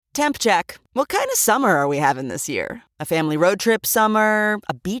Temp check. What kind of summer are we having this year? A family road trip summer?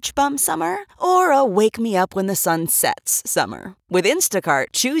 A beach bum summer? Or a wake me up when the sun sets summer? With Instacart,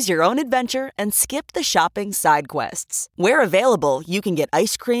 choose your own adventure and skip the shopping side quests. Where available, you can get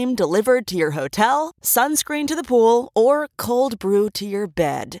ice cream delivered to your hotel, sunscreen to the pool, or cold brew to your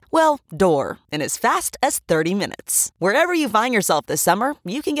bed. Well, door, in as fast as 30 minutes. Wherever you find yourself this summer,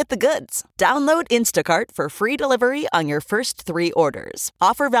 you can get the goods. Download Instacart for free delivery on your first 3 orders.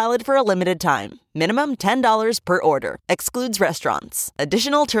 Offer valid for a limited time. Minimum $10 per order. Excludes restaurants.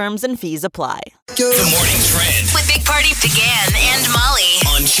 Additional terms and fees apply. The Morning Trend With Big Party began and Molly.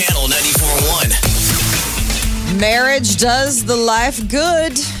 on Channel 94.1. Marriage does the life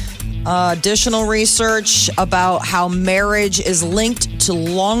good. Additional research about how marriage is linked to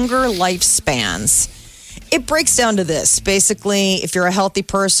longer lifespans. It breaks down to this. Basically, if you're a healthy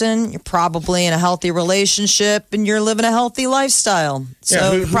person, you're probably in a healthy relationship and you're living a healthy lifestyle.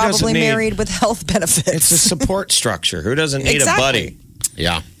 So who probably doesn't need- married with health benefits. It's a support structure. Who doesn't need Exactly. a buddy?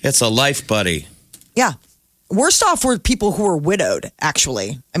 Yeah. It's a life buddy. Yeah. Worst off were people who were widowed,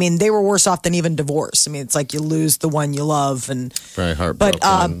 actually. I mean, they were worse off than even divorce. I mean, it's like you lose the one you love. And Very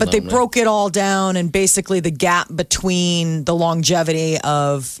heartbroken. But they broke it all down, and basically the gap between the longevity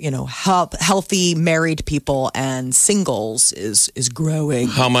of, healthy married people and singles is growing.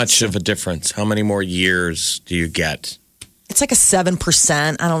 How much of a difference? How many more years do you get? It's like a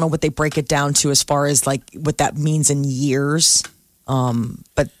 7%. I don't know what they break it down to as far as like what that means in years.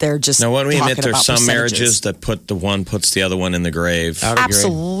 But they're just Now, when we admit talking there's about some percentages. marriages that puts the other one in the grave. I would agree.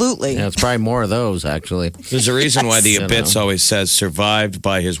 Absolutely. Yeah, it's probably more of those, actually. There's a reason why the Yes. Abits always says survived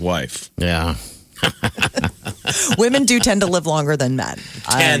by his wife. Yeah. Women do tend to live longer than men.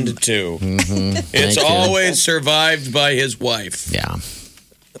 Tend to. It's Thank you. always survived by his wife. Yeah.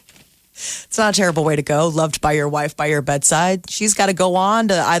 It's not a terrible way to go. Loved by your wife by your bedside. She's got to go on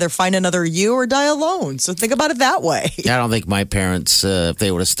to either find another you or die alone. So think about it that way. I don't think my parents, if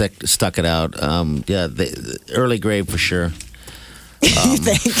they would have stuck it out, early grave for sure. You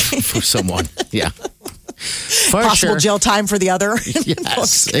think? For someone. Yeah. For Possible sure. jail time for the other.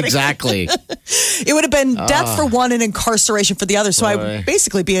 Yes, exactly. It would have been death for one and incarceration for the other. So I Boy. would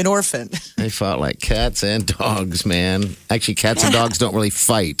basically be an orphan. They fought like cats and dogs, man. Actually, cats and dogs don't really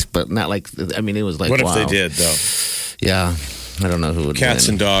fight, but not like, I mean, it was like, What wow. if they did, though? Yeah. I don't know who would Cats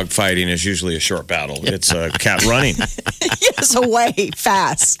win. and dog fighting is usually a short battle. It's a cat running. Yes, away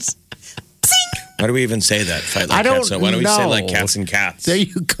fast. Why do we even say that? Fight like I don't cats. Why don't we say like know. cats and cats? There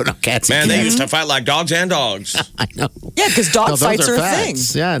you go. No, cats Man, and they cats. used to fight like dogs and dogs. I know. Yeah, because dog No, those fights are a thing.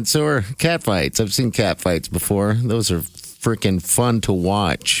 facts. Yeah, and so are cat fights. I've seen cat fights before. Those are freaking fun to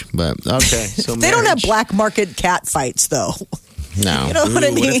watch. But okay, so They don't have marriage. black market cat fights, though. No. You know what I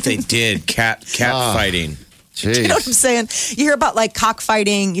Ooh, mean? what if they did cat fighting? Jeez. You know what I'm saying? You hear about like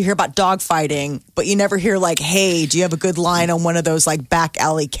cockfighting, you hear about dog fighting, but you never hear like, hey, do you have a good line on one of those like back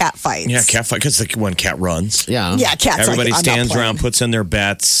alley cat fights? Yeah, cat fight because like when cat runs. Yeah. Yeah, cats. Everybody like, I'm not stands playing. around, puts in their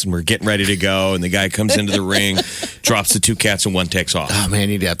bets, and we're getting ready to go. And the guy comes into the ring, drops the 2 cats, and one takes off. Oh man,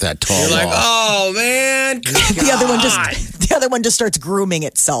 you'd have that tall. You're like, wall. oh man, The other one just starts grooming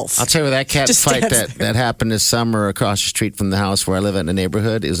itself. I'll tell you that cat Just fight stands that happened this summer across the street from the house where I live in the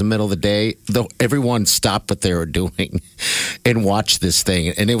neighborhood. It was the middle of the day. Though everyone stopped what they were doing and watched this thing.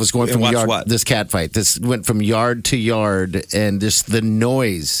 And it was going And from watch yard. what? This cat fight. This went from yard to yard, and just the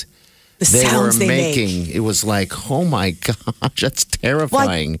noise The they were sounds they making. make. It was like, oh my gosh, that's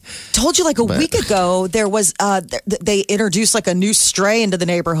terrifying. Told you like a week ago there was they introduced like a new stray into the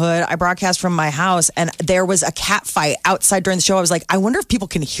neighborhood. I broadcast from my house and there was a cat fight outside during the show. I was like, I wonder if people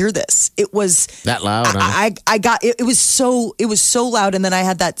can hear this. It was That loud, huh? I got it was so loud, and then I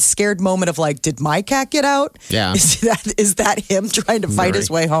had that scared moment of like, did my cat get out? Yeah. Is that him trying to fight his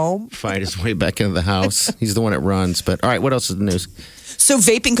way home? Fight his way back into the house. He's the one that runs. But all right, what else is the news? So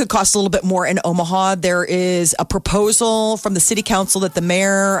vaping could cost a little bit more in Omaha. There is a proposal from the city council that the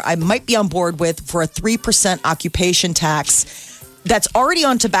mayor, I might be on board with, for a 3% occupation tax that's already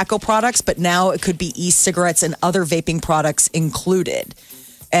on tobacco products, but now it could be e-cigarettes and other vaping products included.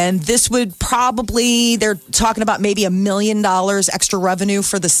 And this would probably, they're talking about maybe $1 million extra revenue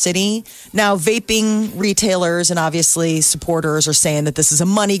for the city. Now, vaping retailers and obviously supporters are saying that this is a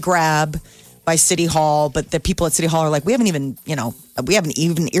money grab by City Hall, but the people at City Hall are like, we haven't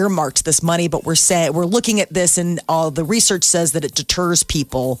even earmarked this money, but we're looking at this, and all the research says that it deters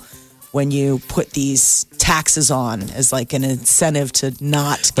people when you put these taxes on as like an incentive to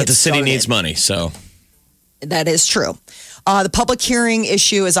not get but the city started. needs money, so That is true. The public hearing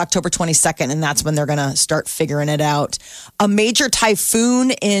issue is October 22nd, and that's when they're going to start figuring it out. A major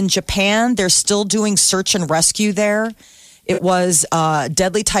typhoon in Japan, they're still doing search and rescue there. It was a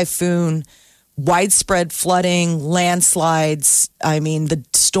deadly typhoon, widespread flooding, landslides. I mean, the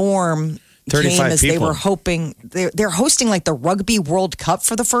storm came 35 as they people. were hoping. They're hosting like the Rugby World Cup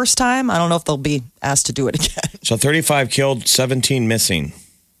for the first time. I don't know if they'll be asked to do it again. So 35 killed, 17 missing.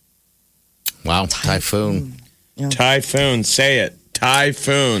 Wow, typhoon. Typhoon, say it.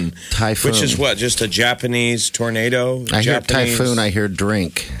 Typhoon. Typhoon. Which is what? Just a Japanese tornado? I hear Japanese? typhoon, I hear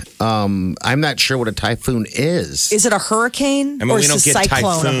drink. I'm not sure what a typhoon is. Is it a hurricane? I mean, or we is don't a get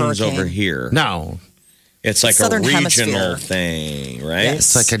cyclone a typhoons hurricane? over here. No, It's like Southern a regional Hemisphere. thing, right?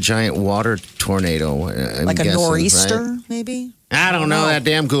 Yes. it's like a giant water tornado. I'm Like a guessing, nor'easter, right? maybe? I don't know that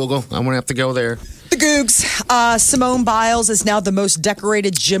damn Google. I'm gonna have to go there. The Googs. Simone Biles is now the most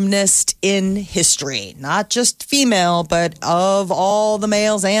decorated gymnast in history. Not just female, but of all the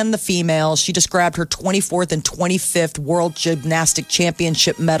males and the females. She just grabbed her 24th and 25th World Gymnastic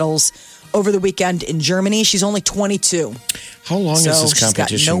Championship medals over the weekend in Germany. She's only 22. How long So has this she's got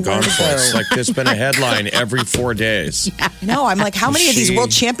competition nowhere gone to for? go. It's like there's been a headline every 4 days. No, I'm like, how many of these She-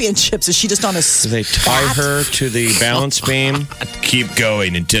 World Championships is she just on a Do they tie spot? her to the balance beam? Keep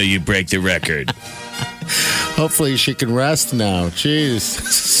going until you break the record. Hopefully she can rest now.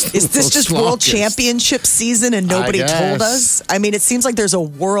 Jeez. Is this just World Longest. Championship season and nobody told guess. us? I mean, it seems like there's a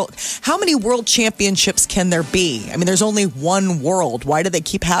world. How many World Championships can there be? I mean, there's only one world. Why do they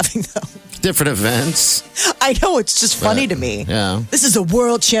keep having them? Different events. I know, it's just funny to me. Yeah. This is a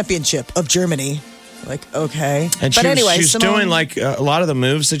World Championship of Germany. Like, okay. And but anyway, she's Simone, doing like a lot of the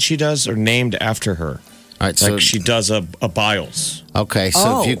moves that she does are named after her. All right, so Like she does a Biles. okay, so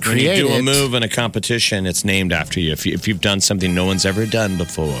Oh. if you When create you do a it, move in a competition, it's named after you. If you've done something no one's ever done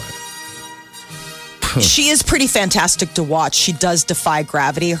before. she is pretty fantastic to watch. She does defy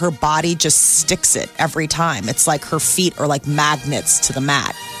gravity. Her body just sticks it every time. It's like her feet are like magnets to the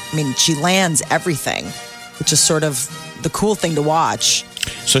mat. I mean, she lands everything, which is sort of the cool thing to watch.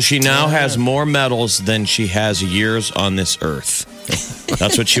 So she now has more medals than she has years on this earth.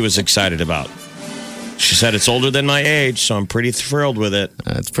 That's what she was excited about. She said it's older than my age, so I'm pretty thrilled with it.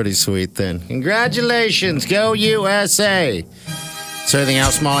 that's pretty sweet then. Congratulations. Go USA. Is there anything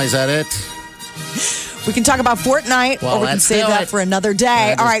else, Molly? Is that it? We can talk about Fortnite, Well, or we can let's save do that it. for another day.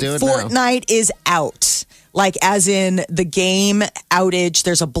 Yeah, All right, just do it now. Fortnite is out. Like, as in the game outage,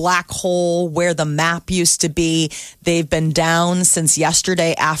 there's a black hole where the map used to be. They've been down since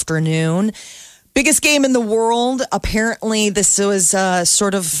yesterday afternoon. Biggest game in the world. Apparently, this was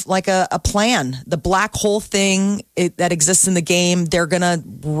sort of like a plan. The black hole thing that exists in the game, they're going to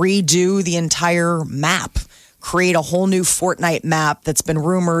redo the entire map. Create a whole new Fortnite map that's been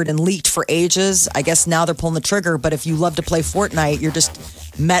rumored and leaked for ages. I guess now they're pulling the trigger. But if you love to play Fortnite, you're just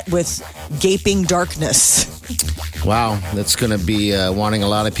met with gaping darkness. Wow, that's going to be wanting a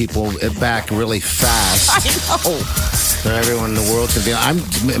lot of people back really fast. I know. So everyone in the world can be. I'm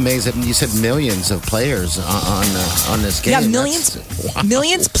amazed that you said millions of players on this game. Yeah, millions, That's- wow.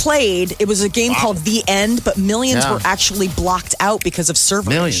 millions played. It was a game called The End, but millions Yeah. were actually blocked out because of server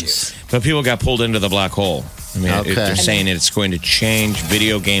issues. Millions. But people got pulled into the black hole. I mean, Okay. they're saying it's going to change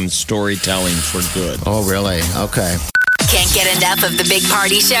video game storytelling for good. Oh, really? Okay. Can't get enough of the Big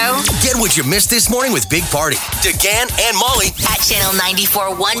Party Show Get what you missed this morning with Big Party, DeGan and Molly. at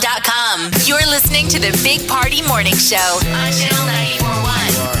channel941.com. You're listening to the Big Party Morning Show on channel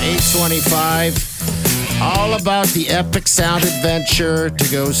 941. 825. All about the epic sound adventure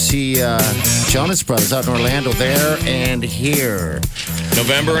to go see Jonas Brothers out in Orlando there and here.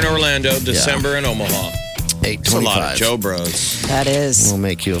 November in Orlando, December in Omaha. It's a lot of 825. Joe Bros. That is. We'll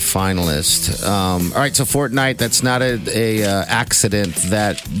make you a finalist. All right, so Fortnite, that's not a accident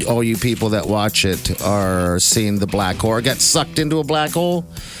that all you people that watch it are seeing the black hole. Got sucked into a black hole?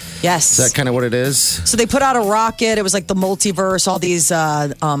 Yes. Is that kind of what it is? So they put out a rocket. It was like the multiverse. All these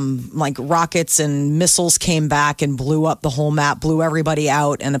like rockets and missiles came back and blew up the whole map, blew everybody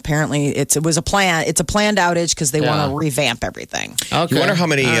out. And apparently it was a plan. It's a planned outage because they want to revamp everything. Okay. You wonder how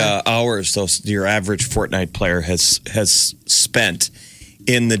many hours your average Fortnite player has spent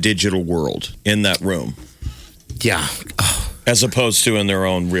in the digital world, in that room, Yeah. as opposed to in their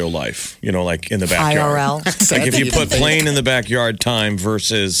own real life, like in the backyard. IRL. Like if you put playing in the backyard time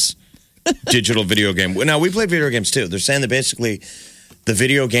versus digital video game. Now, we play video games too. They're saying that basically the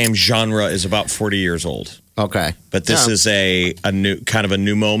video game genre is about 40 years old. Okay. But this is a new kind of a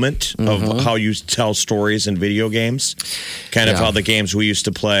new moment of how you tell stories in video games. Kind of Yeah. how the games we used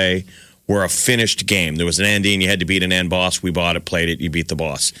to play were a finished game. There was an ending, you had to beat an end boss. We bought it, played it, you beat the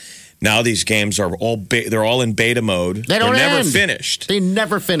boss. Now these games are they're all in beta mode. They don't They're never end. finished. They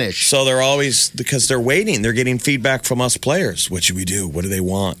never finish. So they're always, because they're waiting. They're getting feedback from us players. What should we do? What do they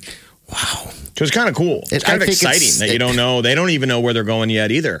want? Wow. So it's kind of cool. It's kind of exciting that you don't know. They don't even know where they're going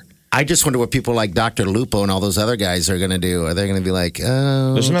yet either. I just wonder what people like Dr. Lupo and all those other guys are going to do. Are they going to be like,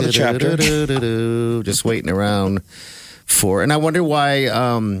 oh, there's another chapter, just waiting around for? And I wonder why.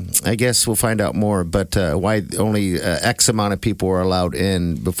 I guess we'll find out more. But why only X amount of people were allowed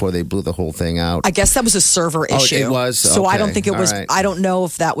in before they blew the whole thing out? I guess that was a server issue. It was. So I don't think it was. Right. I don't know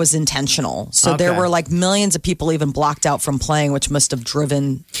if that was intentional. So there were like millions of people even blocked out from playing, which must have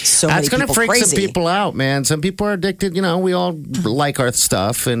driven so many people crazy. That's going to freak some people out, man. Some people are addicted. You know, we all like our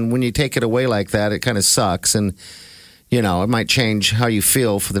stuff, and when you take it away like that, it kind of sucks. And you know, it might change how you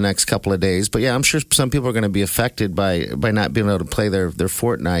feel for the next couple of days. But yeah, I'm sure some people are going to be affected by not being able to play their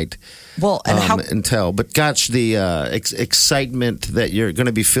Fortnite. Well, and until. But gosh, the excitement that you're going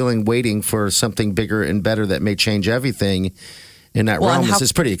to be feeling waiting for something bigger and better that may change everything in that realm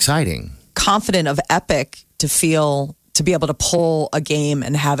is pretty exciting. Confident of Epic to be able to pull a game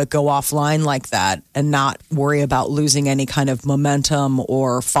and have it go offline like that and not worry about losing any kind of momentum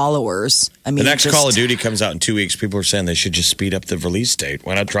or followers. I mean, the next Call of Duty comes out in 2 weeks. People are saying they should just speed up the release date.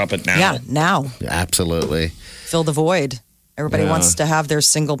 Why not drop it now? Yeah, now. Yeah, absolutely. Fill the void. Everybody wants to have their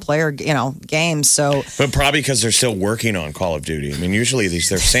single player, game. So, but probably because they're still working on Call of Duty. I mean, usually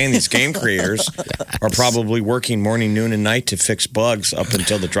they're saying these game creators are probably working morning, noon, and night to fix bugs up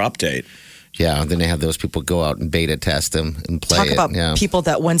until the drop date. Yeah, then they have those people go out and beta test them and play it. Talk about people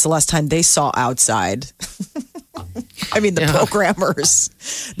that when's the last time they saw outside? I mean, the programmers.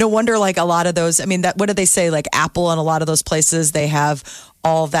 No wonder, like a lot of those. I mean, what do they say? Like Apple and a lot of those places, they have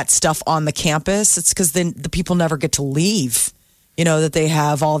all of that stuff on the campus. It's because then the people never get to leave. You know, that they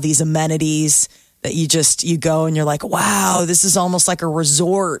have all these amenities that you go and you're like, wow, this is almost like a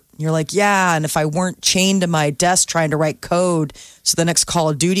resort. You're like, yeah. And if I weren't chained to my desk trying to write code so the next Call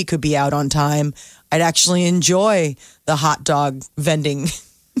of Duty could be out on time, I'd actually enjoy the hot dog vending.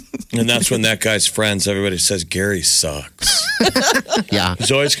 And that's when that guy's friends, everybody says Gary sucks. Yeah.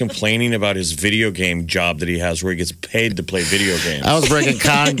 He's always complaining about his video game job that he has where he gets paid to play video games. I was breaking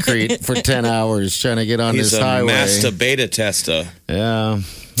concrete for 10 hours trying to get on this highway. He's a master beta tester. Yeah.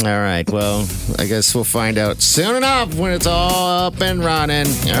 All right. Well, I guess we'll find out soon enough when it's all up and running.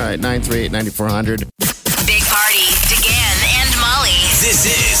 All right. 938-9400. Big Party, DeGan and Molly. This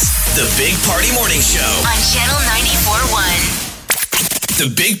is the Big Party Morning Show On Channel 94.1.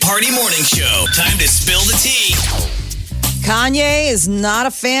 The Big Party Morning Show. Time to spill the tea. Kanye is not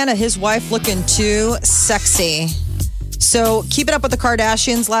a fan of his wife looking too sexy. So, keeping up with the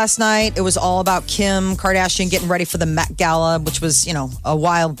Kardashians last night, it was all about Kim Kardashian getting ready for the Met Gala, which was, a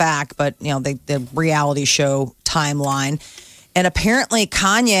while back, but, the reality show timeline. And apparently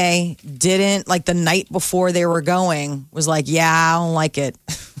Kanye didn't, like the night before they were going, was like, yeah, I don't like it.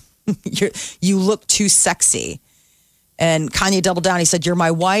 You look too sexy. And Kanye doubled down. He said, you're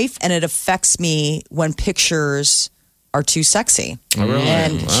my wife, and it affects me when pictures are too sexy. Oh, really?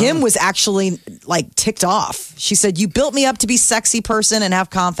 And Kim was actually like ticked off. She said, you built me up to be a sexy person and have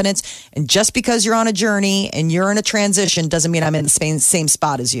confidence. And just because you're on a journey and you're in a transition doesn't mean I'm in the same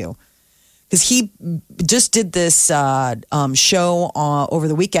spot as you. Because he just did this show over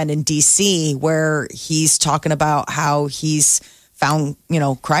the weekend in D.C. where he's talking about how he's found,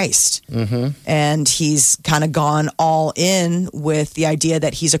 Christ. Mm-hmm. And he's kind of gone all in with the idea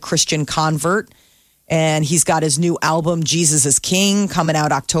that he's a Christian convert. And he's got his new album, Jesus is King, coming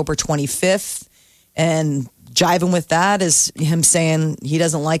out October 25th. And jiving with that is him saying he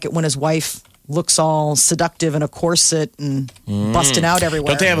doesn't like it when his wife looks all seductive in a corset and busting out everywhere.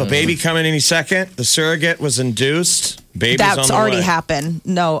 Don't they have a baby coming any second? The surrogate was induced. Baby's on the way. That's already happened.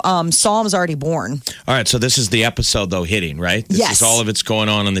 No, Psalm's already born. All right, so this is the episode, though, hitting, right? This is all of it's going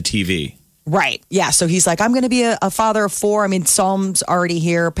on the TV. Right. Yeah. So he's like, I'm going to be a father of 4. I mean, Psalm's already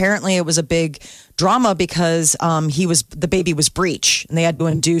here. Apparently, it was a big drama because the baby was breech and they had to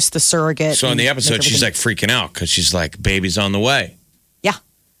induce the surrogate. So in the episode, she's like freaking out because she's like, baby's on the way. Yeah.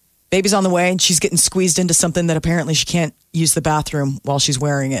 Baby's on the way and she's getting squeezed into something that apparently she can't use the bathroom while she's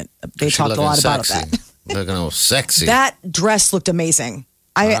wearing it. They talked a lot about that. Looking all sexy. That dress looked amazing.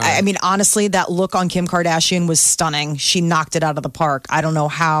 I mean, honestly, that look on Kim Kardashian was stunning. She knocked it out of the park. I don't know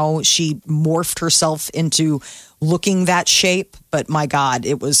how she morphed herself into looking that shape, but my God,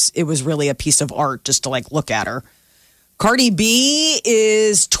 it was really a piece of art just to look at her. Cardi B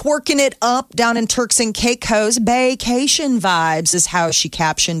is twerking it up down in Turks and Caicos. Vacation vibes is how she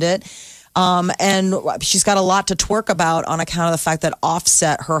captioned it. And she's got a lot to twerk about on account of the fact that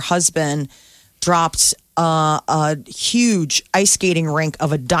Offset, her husband, dropped a huge ice skating rink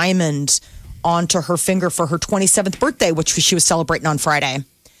of a diamond onto her finger for her 27th birthday, which she was celebrating on Friday.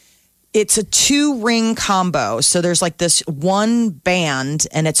 It's a 2-ring combo. So there's like this one band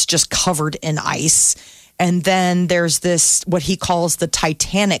and it's just covered in ice. And then there's this, what he calls the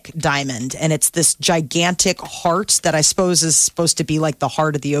Titanic diamond. And it's this gigantic heart that I suppose is supposed to be like the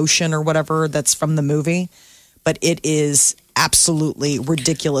heart of the ocean or whatever that's from the movie. But it is absolutely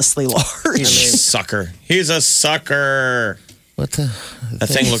ridiculously large. He's a sucker. He's a sucker. What the? That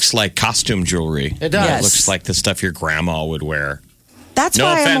thing looks like costume jewelry. It does. Yes. It looks like the stuff your grandma would wear. That's No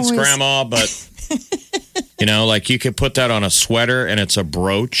why offense, I'm always, Grandma, but like you could put that on a sweater and it's a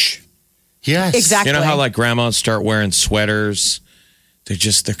brooch. Yes. Exactly. You know how like grandmas start wearing sweaters?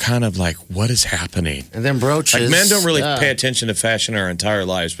 They're kind of like, what is happening? And then brooches. Like men don't really Yeah. pay attention to fashion our entire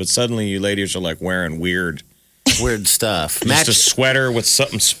lives, but suddenly you ladies are like wearing weird. Weird stuff. Just a sweater with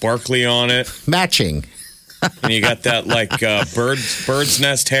something sparkly on it. Matching. And you got that like bird's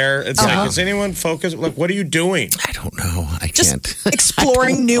nest hair. It's like, is anyone focused? Like, what are you doing? I don't know. I just can't.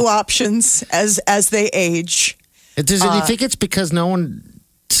 exploring new options as they age. Do you think it's because no one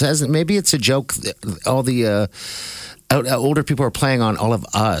says it? Maybe it's a joke. All the older people are playing on all of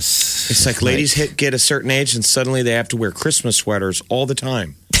us. It's like ladies get a certain age and suddenly they have to wear Christmas sweaters all the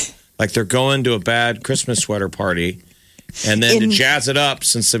time. Like they're going to a bad Christmas sweater party. And then to jazz it up,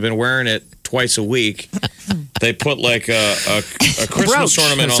 since they've been wearing it twice a week, they put like a Christmas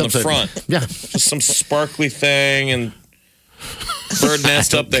ornament on the front. Yeah. Just some sparkly thing and bird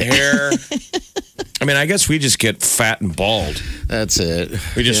nest up the hair. I mean, I guess we just get fat and bald. That's it.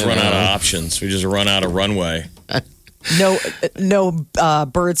 We just run out of options. We just run out of runway. No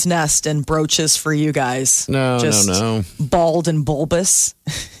bird's nest and brooches for you guys. No. Bald and bulbous.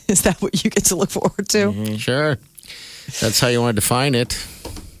 Is that what you get to look forward to? Mm-hmm. Sure. That's how you want to define it.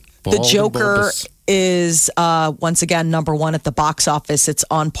 The Bald Joker and bulbous. is once again #1 at the box office. It's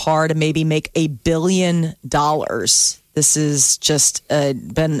on par to maybe make $1 billion. This has just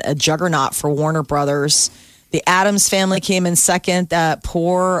been a juggernaut for Warner Brothers. The Addams Family came in second. That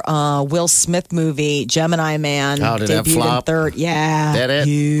poor Will Smith movie, Gemini Man, Oh, did that debuted flop? in third. Yeah, Did it?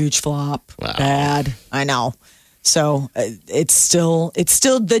 Huge flop. Wow. Bad. I know. So it's still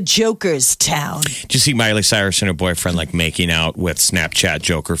the Joker's town. Did you see Miley Cyrus and her boyfriend like making out with Snapchat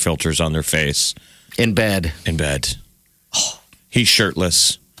Joker filters on their face In bed. in bed? He's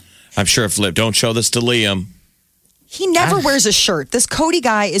shirtless. I'm sure if don't show this to Liam. He never wears a shirt. This Cody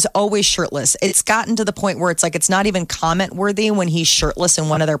guy is always shirtless. It's gotten to the point where it's like it's not even comment worthy when he's shirtless in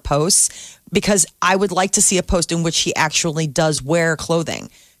one of their posts, because I would like to see a post in which he actually does wear clothing,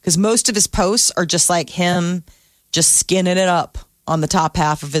 because most of his posts are just like him just skinning it up on the top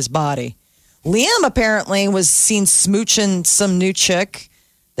half of his body. Liam apparently was seen smooching some new chick.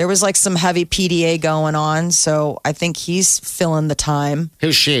 There was like some heavy PDA going on, so I think he's filling the time.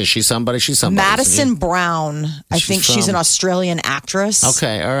 Who's she? Is she somebody? She's somebody. Madison Brown. I think she's an Australian actress.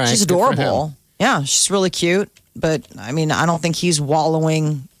 Okay, all right. She's Good for adorable. Yeah, she's really cute. But I mean, I don't think he's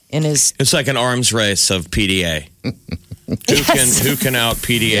wallowing in his. It's like an arms race of PDA. Who can out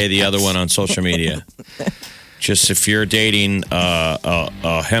PDA the other one on social media? Just if you're dating a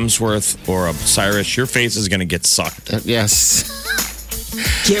Hemsworth or a Cyrus, your face is going to get sucked. Yes.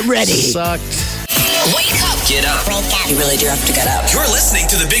 Get ready. Sucked. Wake up Get up. You really do have to get up. You're listening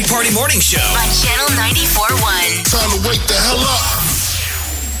to the Big Party Morning Show. On Channel 94.1. Time to wake the hell up.